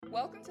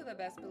Welcome to the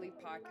Best Believe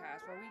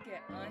podcast, where we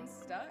get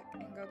unstuck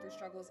and go through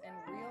struggles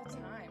in real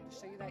time to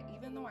show you that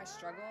even though I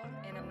struggle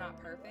and am not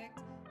perfect,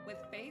 with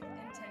faith,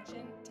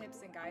 intention, tips,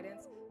 and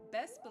guidance,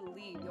 best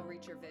believe you'll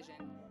reach your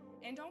vision.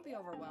 And don't be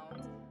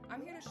overwhelmed.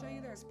 I'm here to show you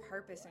there's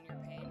purpose in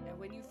your pain, and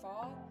when you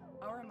fall,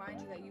 I'll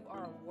remind you that you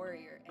are a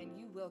warrior and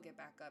you will get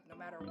back up no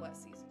matter what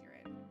season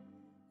you're in.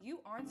 You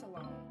aren't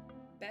alone.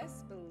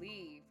 Best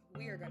believe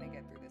we are going to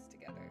get through this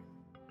together.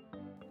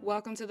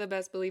 Welcome to the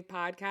Best Believe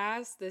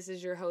podcast. This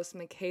is your host,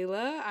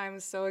 Michaela. I'm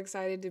so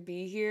excited to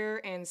be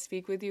here and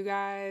speak with you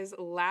guys.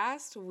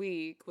 Last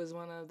week was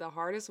one of the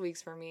hardest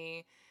weeks for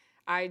me.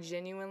 I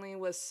genuinely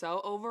was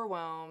so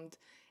overwhelmed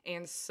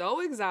and so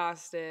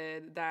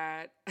exhausted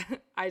that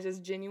I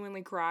just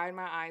genuinely cried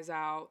my eyes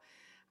out.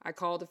 I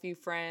called a few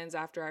friends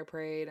after I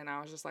prayed and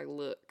I was just like,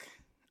 look,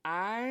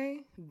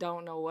 I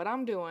don't know what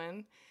I'm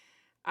doing.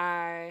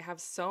 I have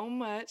so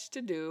much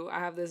to do. I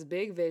have this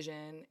big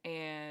vision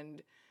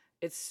and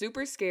it's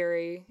super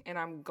scary and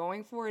I'm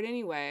going for it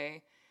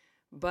anyway,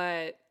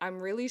 but I'm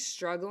really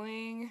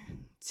struggling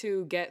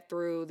to get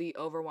through the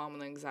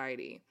overwhelming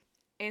anxiety.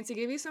 And to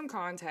give you some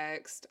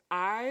context,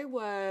 I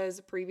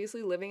was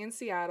previously living in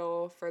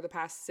Seattle for the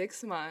past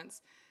 6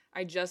 months.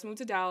 I just moved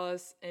to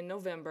Dallas in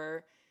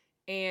November.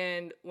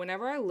 And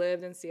whenever I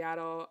lived in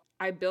Seattle,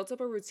 I built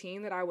up a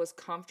routine that I was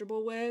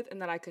comfortable with and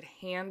that I could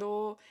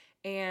handle.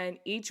 And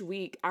each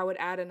week I would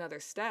add another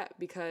step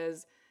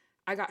because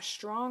I got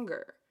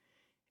stronger.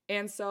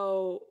 And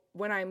so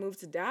when I moved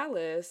to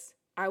Dallas,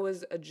 I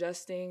was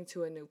adjusting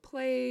to a new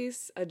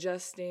place,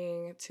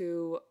 adjusting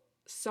to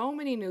so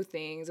many new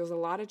things. There was a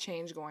lot of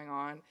change going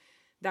on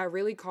that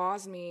really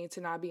caused me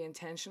to not be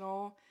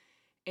intentional.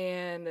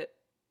 And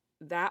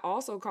that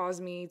also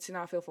caused me to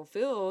not feel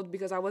fulfilled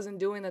because I wasn't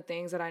doing the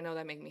things that I know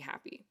that make me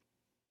happy.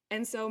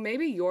 And so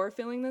maybe you're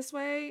feeling this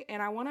way,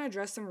 and I want to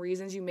address some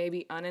reasons you may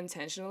be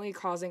unintentionally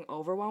causing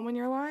overwhelm in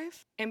your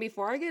life. And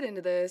before I get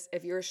into this,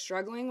 if you're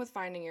struggling with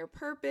finding your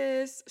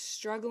purpose,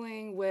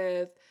 struggling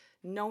with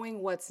knowing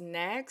what's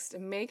next,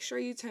 make sure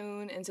you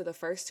tune into the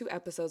first 2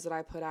 episodes that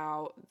I put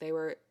out. They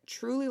were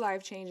truly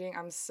life-changing.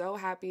 I'm so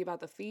happy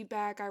about the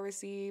feedback I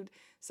received.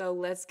 So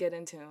let's get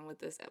in tune with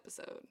this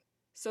episode.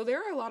 So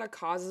there are a lot of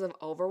causes of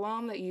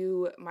overwhelm that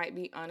you might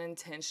be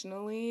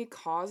unintentionally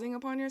causing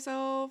upon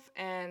yourself.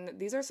 And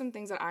these are some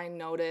things that I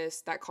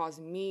noticed that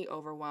caused me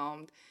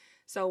overwhelmed.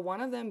 So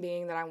one of them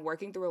being that I'm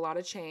working through a lot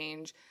of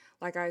change.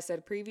 Like I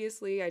said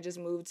previously, I just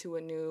moved to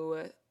a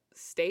new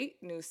state,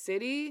 new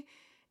city.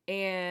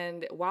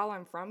 And while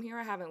I'm from here,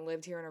 I haven't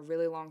lived here in a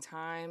really long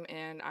time.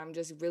 And I'm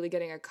just really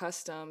getting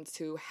accustomed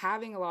to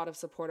having a lot of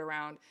support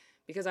around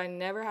because I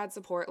never had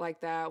support like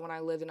that when I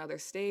lived in other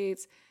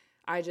states.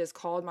 I just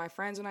called my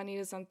friends when I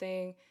needed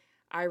something.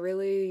 I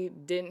really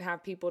didn't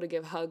have people to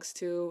give hugs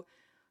to.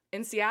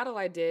 In Seattle,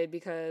 I did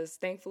because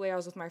thankfully I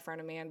was with my friend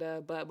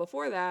Amanda. But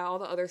before that, all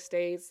the other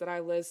states that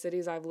I lived,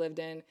 cities I've lived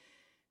in,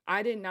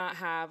 I did not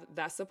have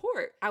that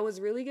support. I was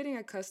really getting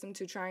accustomed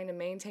to trying to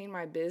maintain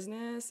my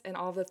business and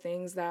all the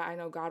things that I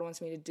know God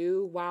wants me to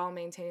do while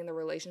maintaining the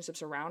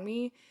relationships around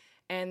me.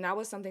 And that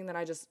was something that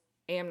I just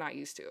am not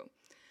used to.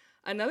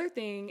 Another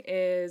thing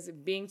is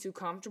being too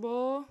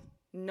comfortable,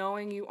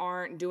 knowing you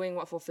aren't doing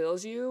what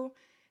fulfills you.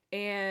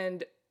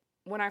 And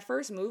when I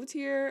first moved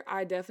here,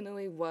 I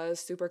definitely was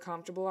super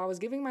comfortable. I was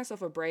giving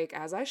myself a break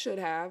as I should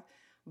have,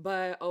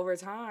 but over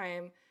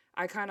time,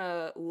 I kind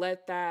of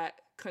let that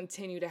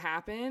continue to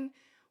happen,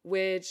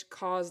 which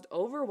caused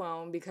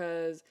overwhelm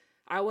because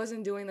I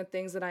wasn't doing the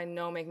things that I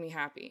know make me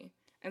happy.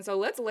 And so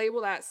let's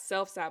label that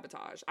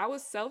self-sabotage. I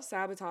was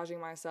self-sabotaging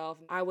myself.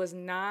 I was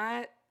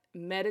not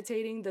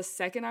meditating the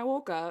second I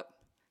woke up.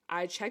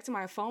 I checked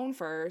my phone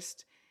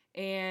first.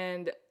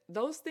 And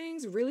those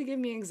things really give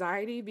me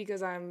anxiety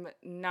because I'm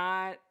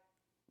not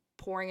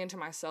pouring into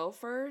myself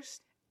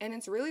first. And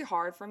it's really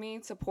hard for me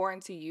to pour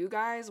into you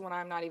guys when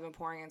I'm not even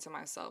pouring into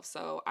myself.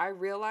 So I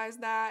realized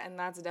that, and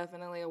that's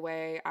definitely a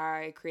way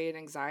I created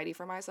anxiety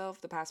for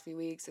myself the past few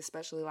weeks,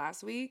 especially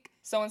last week.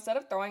 So instead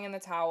of throwing in the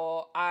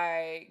towel,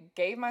 I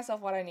gave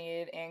myself what I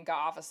needed and got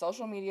off of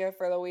social media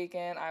for the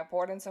weekend. I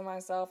poured into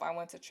myself. I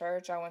went to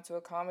church. I went to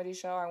a comedy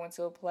show. I went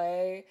to a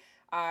play.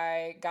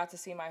 I got to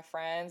see my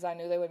friends. I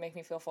knew they would make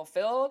me feel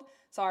fulfilled.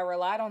 So I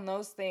relied on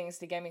those things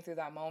to get me through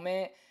that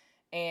moment.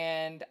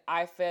 And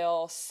I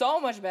feel so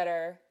much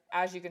better,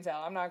 as you can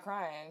tell. I'm not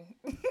crying.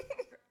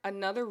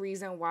 Another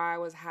reason why I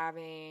was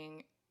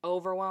having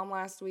overwhelm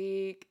last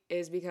week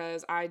is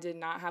because I did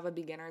not have a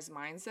beginner's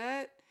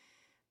mindset.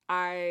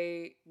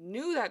 I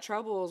knew that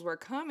troubles were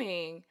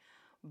coming,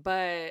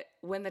 but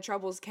when the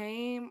troubles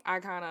came, I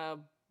kind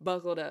of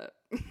buckled up.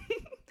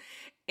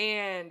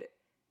 And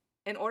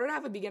in order to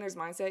have a beginner's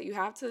mindset, you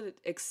have to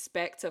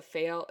expect to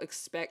fail,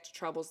 expect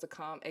troubles to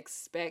come,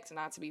 expect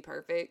not to be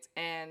perfect,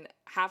 and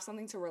have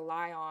something to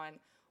rely on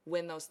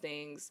when those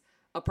things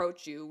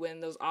approach you,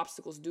 when those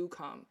obstacles do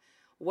come.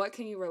 What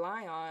can you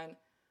rely on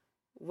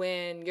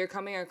when you're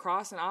coming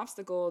across an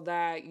obstacle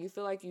that you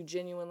feel like you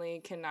genuinely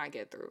cannot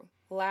get through?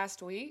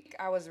 Last week,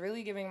 I was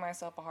really giving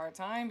myself a hard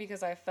time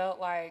because I felt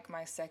like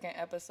my second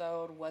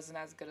episode wasn't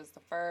as good as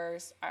the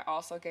first. I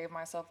also gave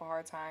myself a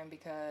hard time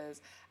because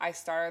I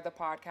started the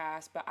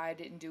podcast, but I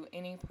didn't do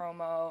any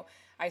promo.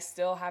 I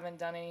still haven't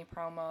done any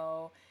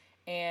promo.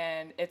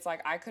 And it's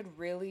like I could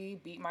really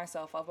beat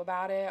myself up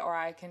about it, or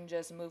I can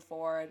just move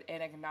forward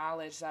and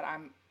acknowledge that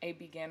I'm a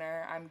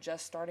beginner. I'm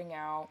just starting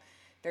out.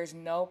 There's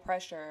no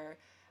pressure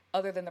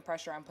other than the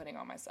pressure I'm putting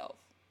on myself.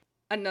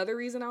 Another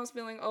reason I was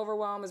feeling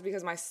overwhelmed is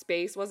because my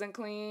space wasn't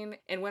clean.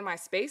 And when my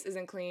space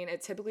isn't clean,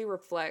 it typically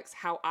reflects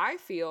how I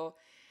feel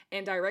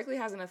and directly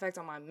has an effect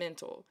on my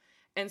mental.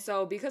 And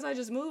so because I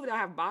just moved, I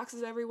have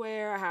boxes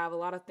everywhere. I have a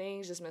lot of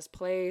things just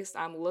misplaced.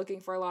 I'm looking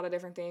for a lot of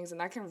different things. And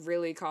that can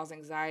really cause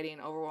anxiety and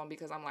overwhelm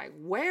because I'm like,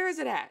 where is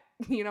it at?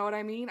 You know what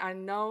I mean? I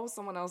know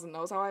someone else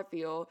knows how I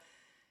feel,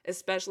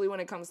 especially when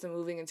it comes to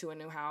moving into a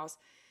new house.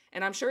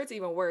 And I'm sure it's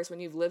even worse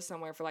when you've lived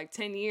somewhere for like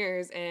 10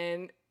 years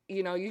and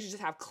you should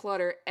just have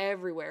clutter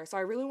everywhere. So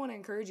I really want to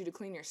encourage you to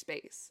clean your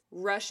space.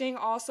 Rushing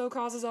also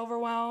causes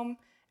overwhelm.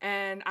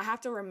 And I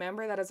have to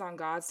remember that it's on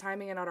God's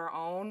timing and not our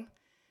own.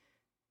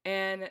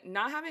 And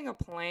not having a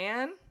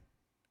plan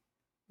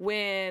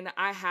when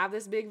I have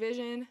this big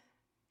vision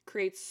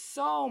creates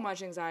so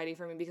much anxiety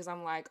for me because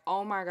I'm like,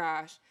 oh my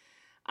gosh,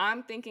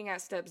 I'm thinking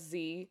at step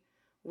Z,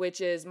 which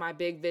is my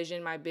big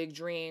vision, my big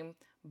dream,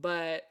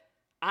 but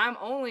I'm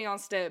only on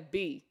step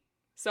B.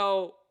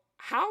 So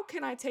how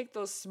can I take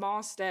those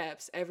small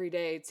steps every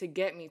day to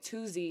get me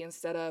to Z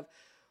instead of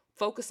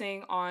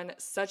focusing on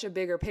such a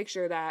bigger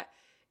picture that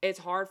it's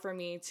hard for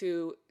me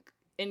to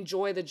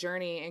enjoy the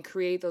journey and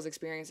create those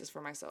experiences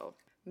for myself?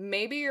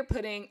 Maybe you're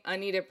putting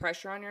unneeded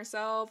pressure on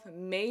yourself.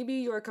 Maybe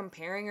you're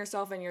comparing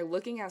yourself and you're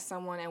looking at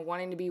someone and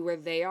wanting to be where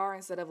they are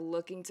instead of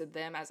looking to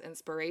them as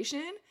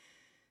inspiration.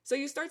 So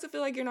you start to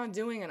feel like you're not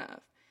doing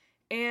enough.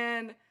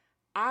 And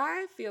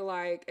I feel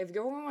like if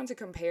you're going to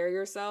compare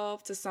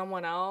yourself to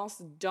someone else,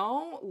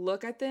 don't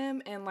look at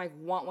them and like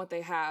want what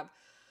they have.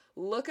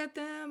 Look at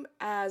them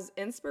as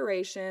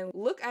inspiration.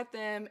 Look at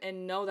them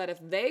and know that if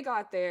they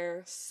got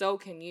there, so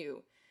can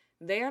you.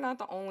 They are not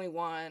the only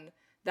one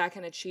that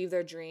can achieve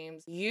their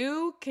dreams.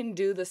 You can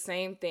do the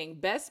same thing.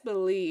 Best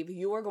believe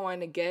you are going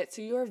to get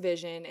to your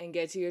vision and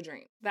get to your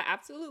dream. The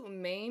absolute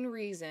main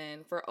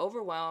reason for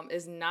overwhelm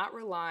is not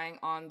relying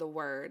on the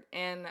word.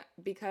 And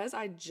because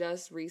I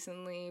just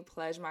recently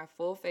pledged my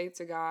full faith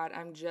to God,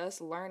 I'm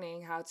just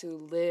learning how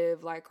to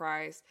live like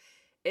Christ.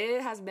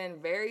 It has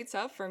been very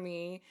tough for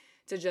me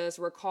to just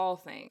recall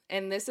things.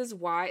 And this is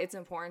why it's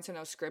important to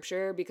know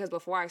scripture, because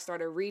before I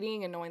started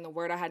reading and knowing the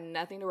word, I had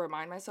nothing to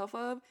remind myself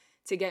of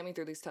to get me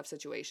through these tough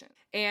situations.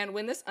 And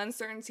when this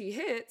uncertainty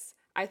hits,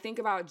 I think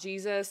about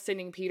Jesus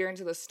sending Peter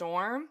into the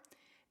storm,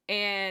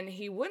 and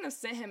he wouldn't have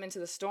sent him into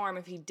the storm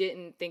if he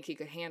didn't think he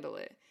could handle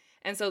it.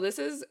 And so this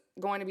is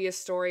going to be a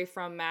story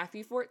from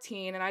Matthew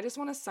 14, and I just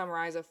want to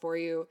summarize it for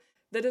you.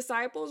 The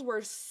disciples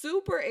were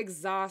super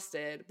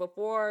exhausted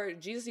before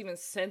Jesus even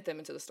sent them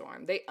into the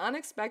storm. They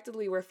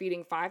unexpectedly were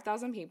feeding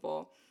 5,000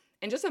 people,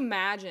 and just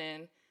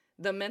imagine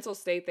the mental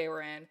state they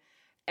were in.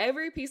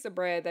 Every piece of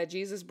bread that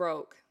Jesus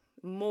broke,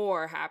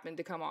 more happened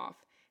to come off.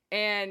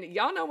 And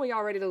y'all know when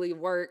y'all ready to leave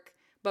work,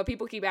 but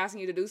people keep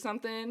asking you to do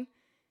something.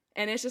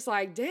 And it's just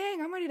like,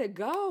 dang, I'm ready to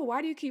go.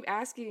 Why do you keep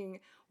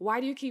asking?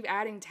 Why do you keep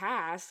adding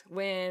tasks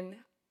when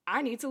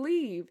I need to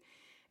leave?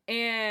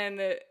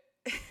 And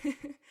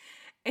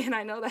and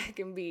I know that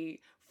can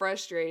be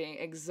frustrating,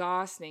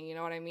 exhausting, you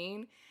know what I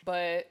mean?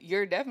 But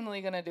you're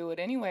definitely going to do it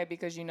anyway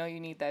because you know you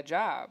need that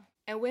job.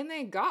 And when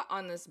they got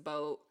on this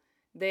boat,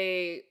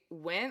 they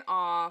went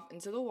off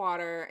into the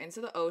water, into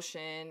the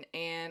ocean,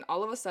 and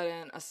all of a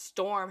sudden a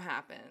storm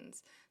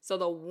happens. So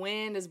the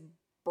wind is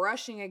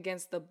brushing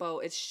against the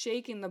boat. It's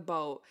shaking the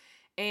boat.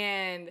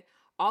 And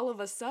all of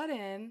a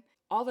sudden,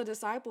 all the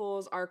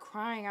disciples are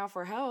crying out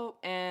for help,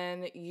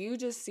 and you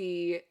just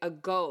see a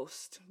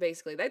ghost,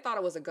 basically. They thought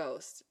it was a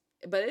ghost,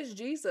 but it's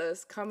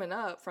Jesus coming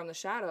up from the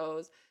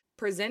shadows,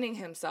 presenting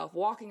himself,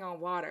 walking on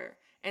water.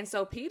 And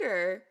so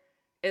Peter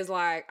is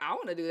like, I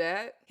want to do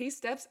that. He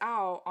steps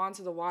out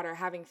onto the water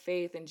having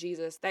faith in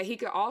Jesus that he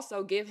could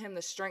also give him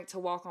the strength to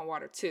walk on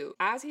water too.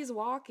 As he's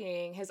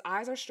walking, his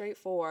eyes are straight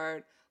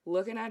forward,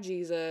 looking at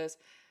Jesus,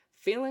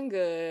 feeling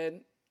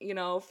good,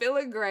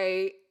 feeling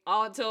great,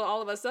 until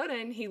all of a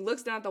sudden he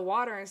looks down at the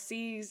water and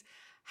sees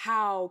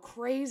how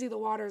crazy the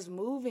water is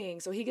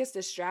moving. So he gets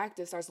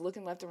distracted, starts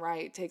looking left and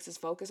right, takes his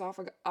focus off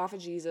of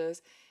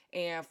Jesus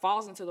and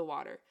falls into the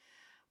water.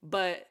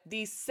 But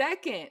the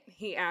second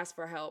he asks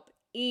for help,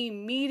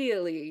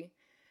 immediately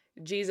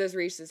Jesus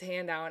reached his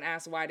hand out and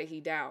asked, why did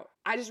he doubt?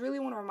 I just really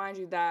want to remind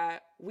you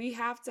that we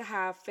have to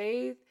have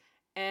faith,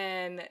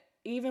 and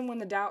even when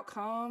the doubt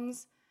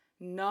comes,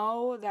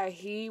 know that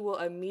he will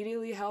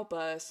immediately help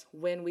us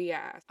when we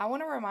ask. I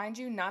want to remind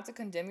you not to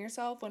condemn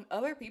yourself when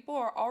other people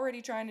are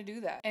already trying to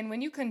do that. And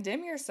when you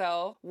condemn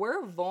yourself,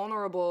 we're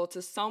vulnerable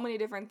to so many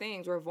different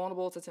things. We're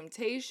vulnerable to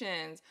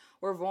temptations.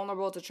 We're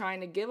vulnerable to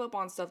trying to give up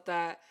on stuff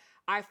that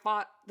I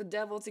fought the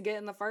devil to get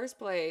in the first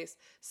place.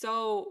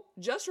 So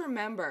just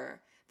remember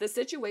The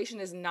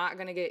situation is not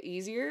going to get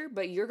easier,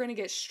 but you're going to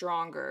get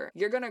stronger.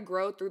 You're going to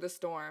grow through the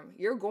storm.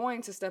 You're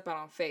going to step out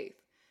on faith.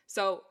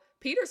 So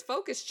Peter's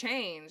focus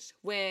changed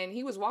when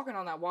he was walking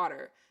on that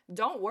water.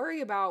 Don't worry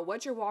about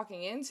what you're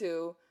walking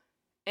into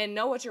and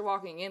know what you're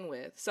walking in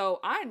with. So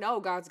I know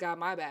God's got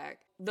my back.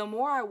 The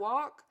more I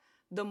walk,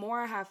 the more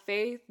I have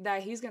faith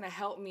that he's going to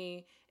help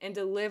me and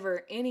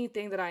deliver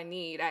anything that I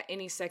need at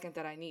any second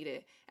that I need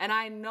it. And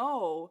I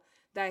know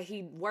that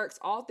he works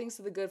all things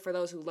to the good for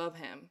those who love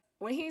him.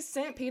 When he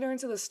sent Peter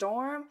into the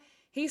storm,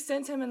 he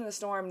sent him into the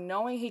storm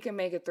knowing he can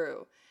make it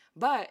through.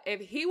 But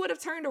if he would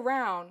have turned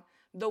around,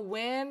 the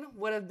wind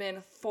would have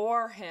been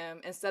for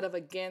him instead of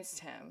against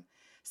him.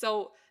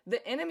 So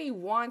the enemy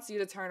wants you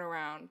to turn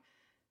around.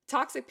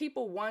 Toxic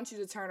people want you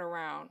to turn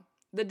around.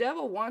 The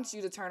devil wants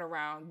you to turn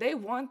around. They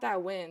want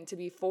that wind to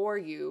be for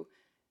you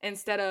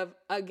instead of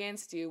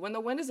against you. When the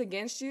wind is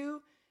against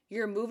you,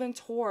 you're moving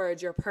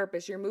towards your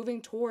purpose. You're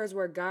moving towards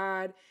where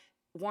God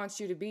wants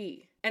you to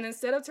be. And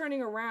instead of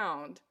turning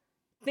around,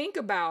 think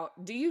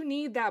about, do you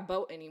need that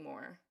boat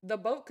anymore? The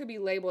boat could be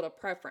labeled a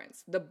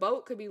preference. The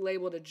boat could be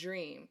labeled a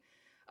dream.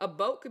 A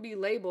boat could be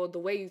labeled the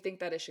way you think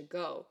that it should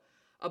go.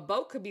 A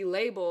boat could be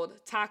labeled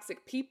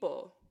toxic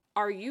people.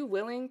 Are you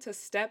willing to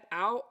step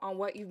out on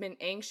what you've been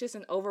anxious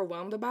and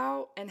overwhelmed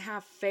about and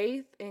have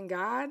faith in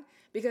God?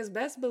 Because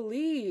best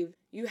believe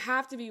you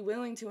have to be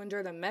willing to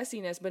endure the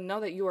messiness, but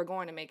know that you are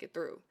going to make it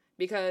through.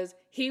 Because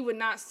he would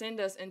not send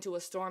us into a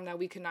storm that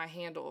we could not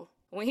handle.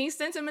 When he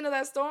sent him into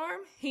that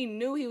storm, he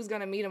knew he was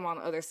going to meet him on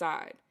the other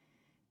side.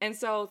 And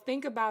so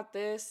think about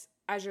this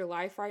as your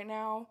life right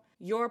now.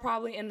 You're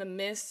probably in the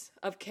midst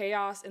of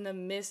chaos, in the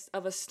midst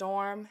of a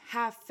storm.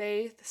 Have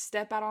faith.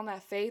 Step out on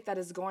that faith that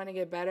is going to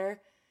get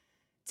better.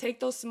 Take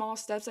those small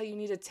steps that you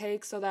need to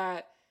take so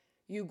that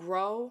you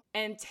grow,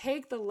 and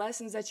take the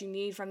lessons that you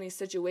need from these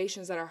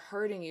situations that are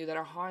hurting you, that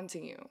are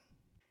haunting you.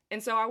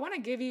 And so I want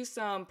to give you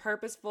some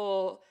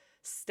purposeful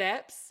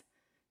steps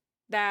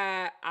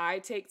that I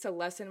take to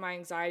lessen my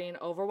anxiety and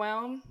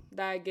overwhelm,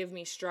 that give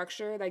me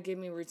structure, that give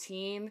me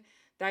routine,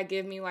 that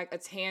give me like a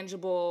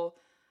tangible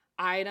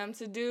item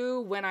to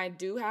do when I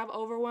do have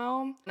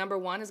overwhelm. Number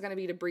 1 is going to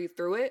be to breathe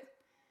through it.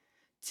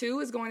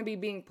 2 is going to be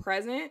being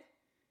present.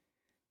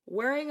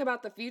 Worrying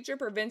about the future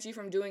prevents you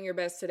from doing your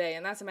best today,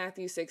 and that's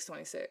Matthew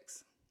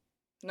 6:26.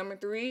 Number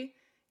 3,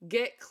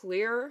 get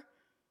clear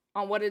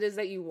on what it is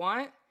that you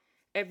want.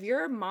 If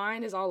your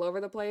mind is all over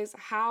the place,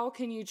 how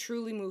can you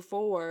truly move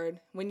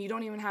forward when you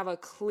don't even have a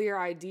clear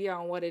idea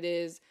on what it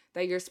is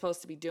that you're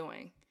supposed to be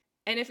doing?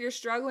 And if you're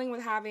struggling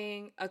with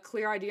having a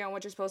clear idea on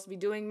what you're supposed to be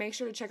doing, make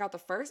sure to check out the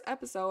first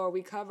episode where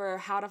we cover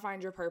how to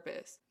find your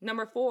purpose.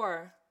 Number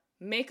 4,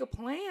 make a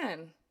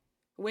plan.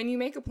 When you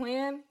make a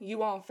plan, you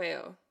won't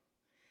fail.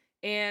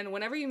 And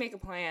whenever you make a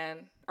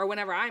plan, or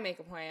whenever I make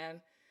a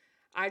plan,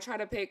 I try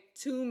to pick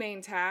 2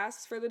 main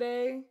tasks for the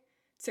day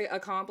to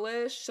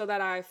accomplish so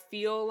that I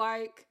feel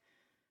like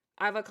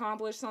I've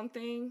accomplished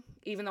something,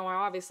 even though I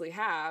obviously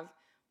have.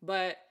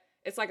 But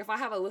it's like if I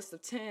have a list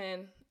of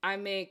 10, I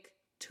make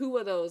 2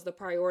 of those the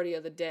priority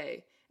of the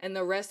day, and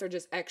the rest are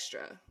just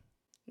extra.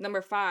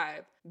 Number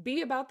 5,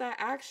 be about that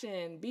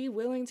action. Be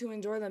willing to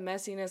endure the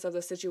messiness of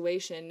the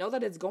situation. Know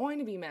that it's going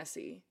to be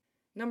messy.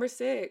 Number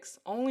 6,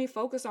 only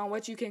focus on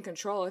what you can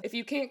control. If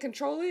you can't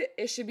control it,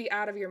 it should be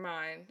out of your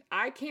mind.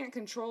 I can't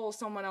control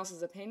someone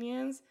else's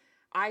opinions.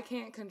 I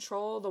can't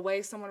control the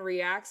way someone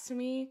reacts to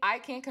me. I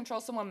can't control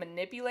someone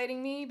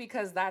manipulating me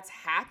because that's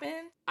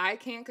happened. I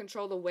can't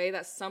control the way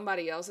that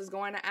somebody else is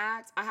going to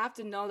act. I have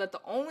to know that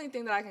the only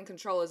thing that I can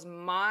control is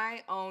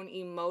my own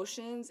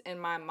emotions and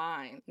my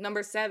mind.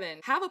 Number 7,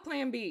 have a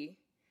plan B.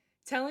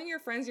 Telling your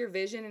friends your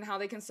vision and how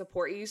they can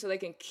support you so they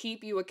can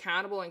keep you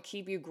accountable and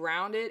keep you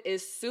grounded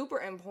is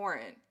super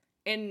important.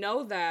 And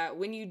know that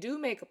when you do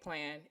make a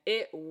plan,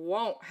 it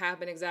won't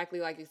happen exactly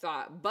like you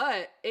thought,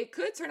 but it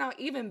could turn out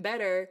even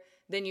better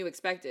than you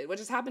expected, which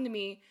has happened to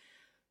me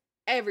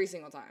every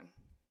single time.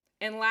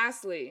 And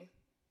lastly,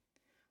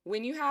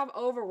 when you have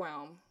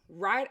overwhelm,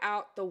 write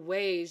out the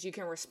ways you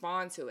can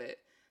respond to it.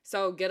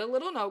 So get a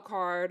little note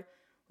card,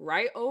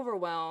 write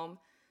overwhelm,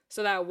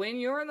 so that when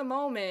you're in the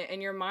moment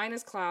and your mind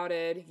is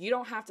clouded, you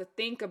don't have to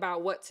think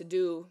about what to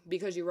do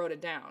because you wrote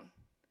it down.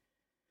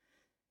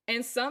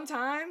 And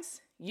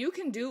sometimes you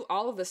can do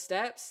all of the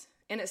steps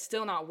and it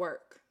still not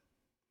work.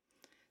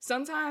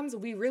 Sometimes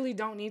we really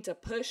don't need to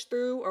push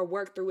through or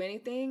work through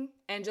anything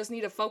and just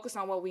need to focus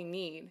on what we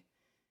need.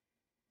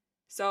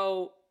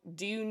 So,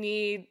 do you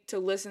need to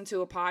listen to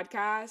a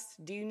podcast?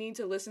 Do you need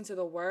to listen to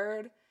the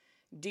word?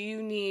 Do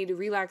you need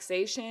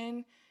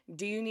relaxation?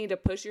 Do you need to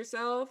push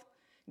yourself?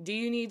 Do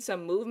you need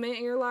some movement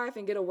in your life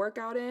and get a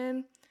workout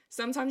in?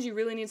 Sometimes you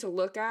really need to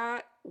look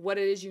at what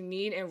it is you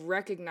need and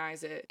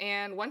recognize it.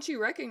 And once you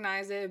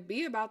recognize it,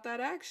 be about that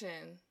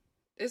action.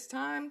 It's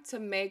time to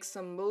make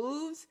some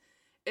moves.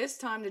 It's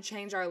time to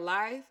change our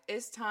life.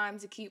 It's time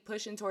to keep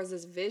pushing towards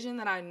this vision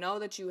that I know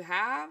that you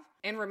have.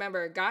 And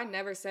remember, God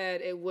never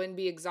said it wouldn't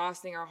be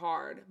exhausting or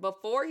hard.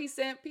 Before he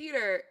sent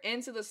Peter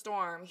into the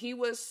storm, he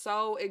was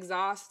so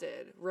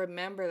exhausted.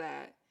 Remember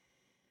that.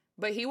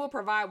 but he will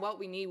provide what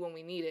we need when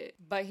we need it.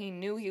 But he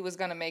knew he was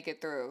going to make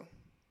it through.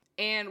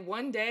 And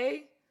one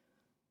day,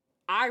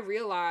 I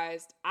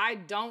realized I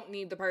don't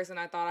need the person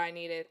I thought I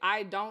needed.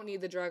 I don't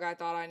need the drug I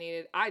thought I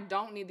needed. I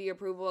don't need the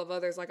approval of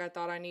others like I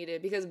thought I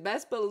needed. Because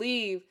best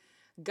believe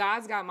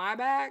God's got my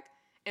back,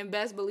 and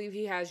best believe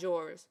he has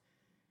yours.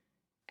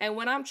 And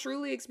when I'm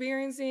truly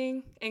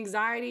experiencing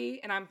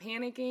anxiety and I'm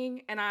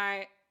panicking and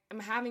I am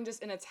having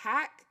just an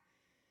attack,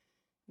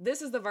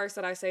 this is the verse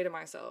that I say to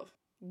myself.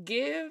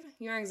 Give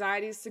your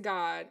anxieties to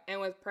God,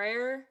 and with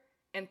prayer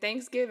and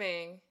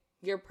thanksgiving,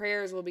 your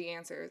prayers will be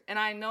answered. And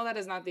I know that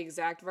is not the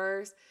exact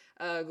verse.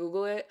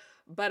 Google it.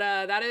 But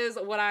that is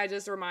what I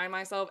just remind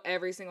myself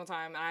every single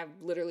time. I've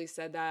literally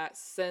said that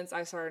since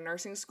I started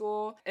nursing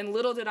school. And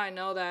little did I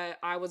know that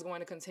I was going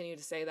to continue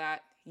to say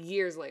that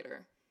years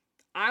later.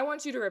 I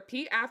want you to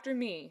repeat after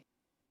me.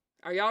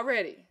 Are y'all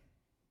ready?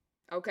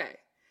 Okay.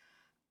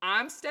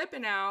 I'm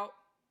stepping out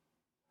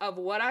of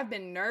what I've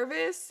been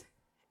nervous,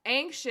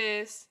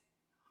 anxious,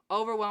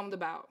 overwhelmed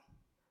about.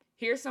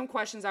 Here's some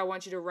questions I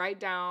want you to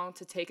write down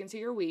to take into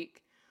your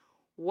week.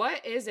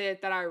 What is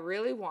it that I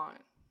really want?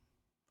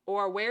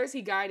 Or where is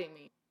he guiding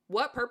me?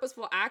 What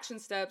purposeful action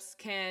steps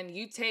can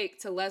you take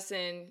to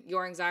lessen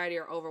your anxiety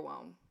or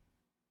overwhelm?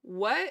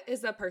 What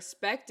is the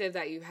perspective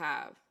that you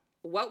have?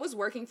 What was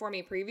working for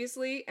me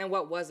previously and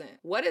what wasn't?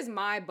 What is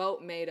my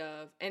boat made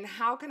of? And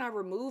how can I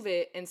remove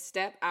it and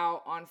step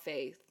out on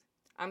faith?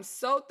 I'm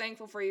so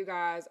thankful for you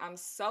guys. I'm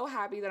so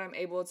happy that I'm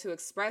able to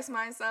express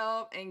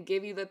myself and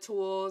give you the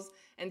tools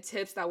and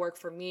tips that work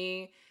for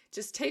me.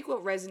 Just take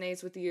what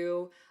resonates with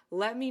you.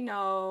 Let me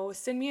know.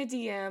 Send me a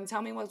DM.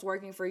 Tell me what's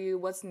working for you,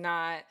 what's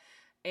not.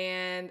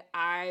 And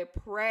I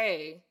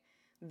pray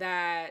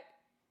that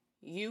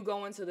you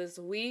go into this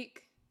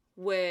week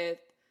with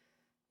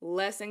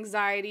less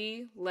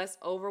anxiety, less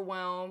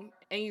overwhelm,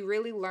 and you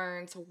really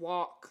learn to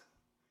walk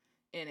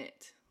in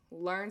it.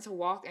 Learn to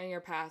walk in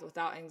your path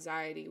without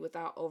anxiety,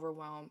 without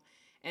overwhelm.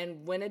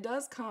 And when it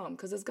does come,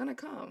 because it's going to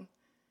come,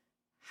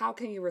 how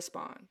can you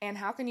respond? And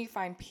how can you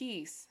find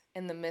peace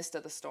in the midst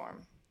of the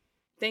storm?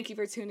 Thank you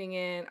for tuning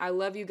in. I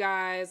love you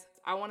guys.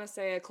 I want to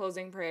say a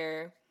closing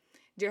prayer.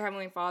 Dear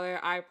Heavenly Father,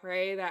 I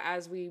pray that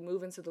as we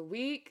move into the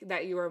week,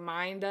 that you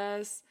remind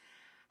us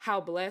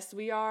how blessed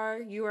we are.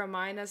 You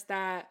remind us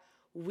that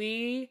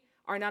we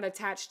are not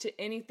attached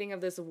to anything of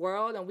this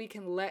world and we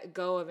can let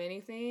go of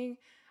anything.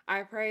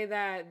 I pray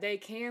that they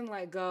can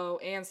let go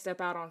and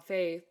step out on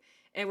faith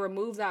and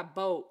remove that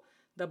boat,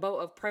 the boat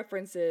of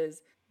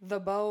preferences, the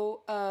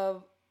boat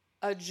of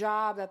a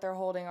job that they're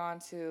holding on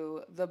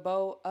to, the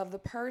boat of the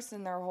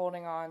person they're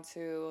holding on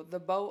to, the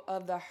boat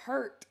of the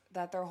hurt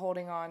that they're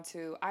holding on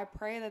to. I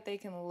pray that they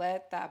can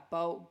let that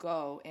boat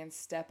go and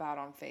step out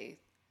on faith.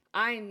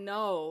 I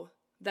know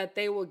that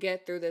they will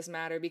get through this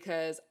matter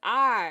because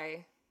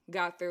I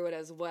got through it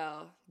as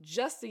well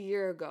just a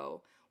year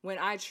ago. When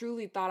I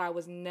truly thought I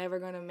was never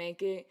going to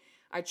make it,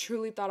 I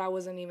truly thought I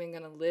wasn't even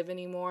going to live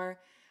anymore.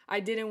 I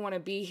didn't want to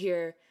be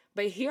here,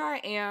 but here I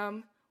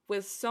am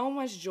with so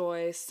much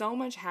joy, so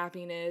much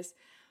happiness,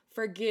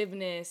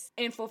 forgiveness,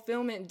 and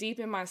fulfillment deep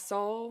in my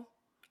soul.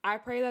 I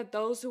pray that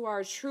those who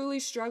are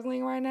truly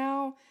struggling right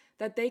now,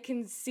 that they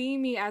can see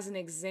me as an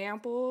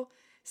example,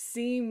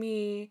 see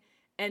me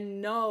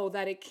and know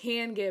that it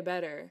can get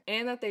better,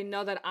 and that they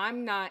know that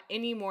I'm not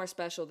any more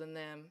special than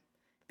them.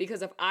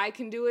 Because if I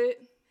can do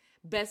it,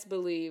 best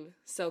believe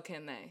so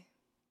can they.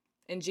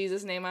 In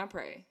Jesus' name I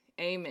pray.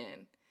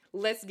 Amen.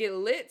 Let's get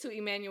lit to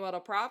Emmanuel the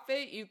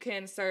Prophet. You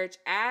can search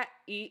at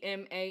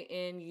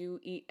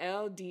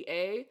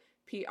EmanueldaProphet.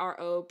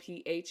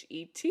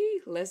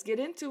 Let's get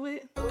into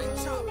it.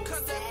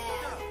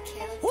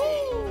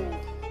 Woo!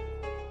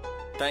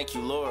 Thank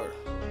you, Lord,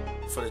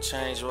 for the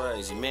changed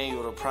ways.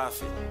 Emmanuel the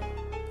Prophet.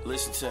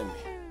 Listen to me.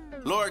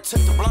 Lord took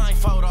the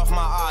blindfold off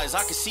my eyes,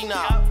 I can see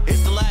now.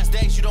 It's the last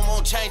days, you don't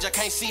want change, I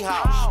can't see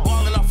how.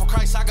 Balling off for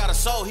Christ, I got a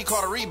soul, he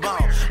caught a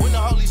rebound. When the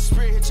Holy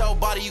Spirit hits your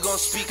body, you gon'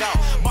 speak out.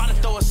 About to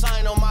throw a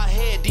sign on my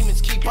head,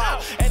 demons keep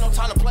out. Ain't no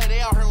time to play,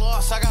 they out here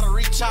lost, I gotta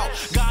reach out.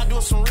 God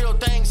doing some real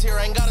things here,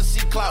 ain't gotta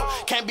see clout.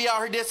 Can't be out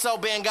here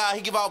disobeying God,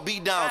 he give out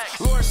beat downs.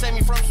 Lord save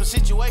me from some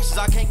situations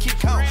I can't keep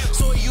count.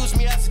 So he used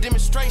me as a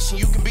demonstration,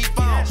 you can be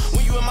found.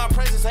 When you in my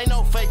presence, ain't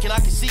no faking, I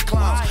can see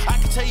clowns. I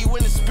can tell you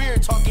when the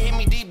Spirit talking, hit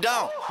me deep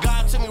down.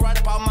 God took me right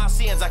up out my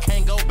sins, I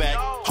can't go back.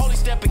 Holy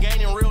step and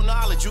gaining real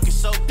knowledge, you can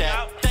soak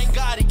that. Thank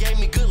God he gave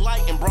me good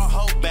light and brought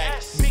hope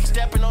back. Big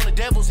stepping on the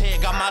devil's head,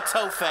 got my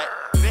toe fat.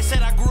 They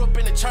said I grew up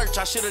in the church,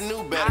 I should've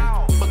knew better.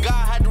 But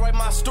God had to write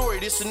my story,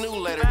 this a new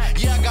letter.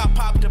 Yeah, I got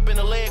popped up in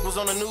the leg, was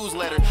on the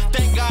newsletter.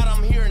 Thank God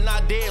I'm here and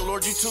not dead,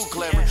 Lord, you too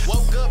clever.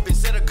 Woke up and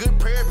said a good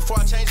prayer before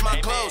I changed my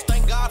clothes.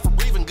 Thank God for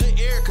breathing good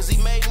air, cause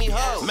he made me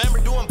whole. Remember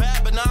doing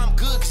bad, but now I'm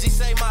good, cause he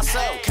saved my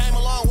soul. Came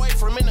a long way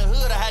from in the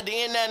hood, I had to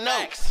end that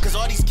note. Cause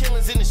all these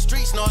killings in the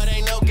streets, no, it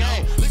ain't no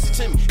game. Listen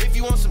to me, if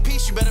you want some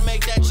peace, you better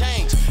make that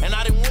change. And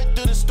I done went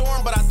through the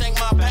storm, but I thank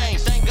my pain.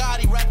 Thank God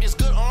he wrapped his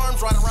good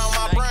arms right around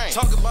my brain.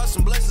 Talk about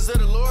some blessings of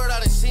the Lord, I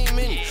done seen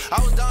many. I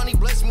was down, he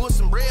blessed me with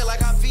some bread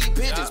like I feed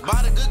pigeons.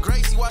 By the good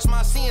grace, he wash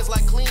my sins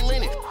like clean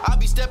linen. I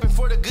be stepping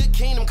for the good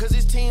kingdom cause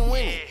his team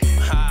winning.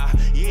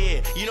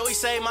 Yeah, you know he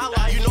saved my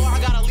life. You know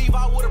I gotta leave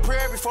out with a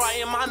prayer before I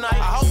end my night.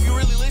 I hope you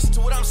really listen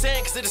to what I'm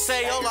saying cause it'll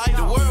save your life.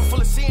 The world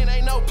full of sin,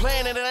 ain't no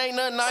plan and it ain't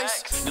nothing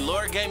nice. The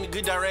Lord gave me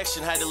good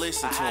direction, had to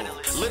listen to him.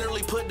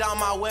 Literally put down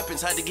my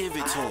weapons, had to give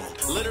it to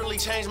him. Literally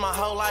changed my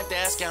whole life to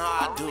asking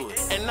how I do it.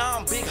 And now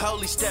I'm big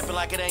holy stepping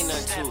like it ain't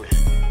nothing to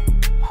it.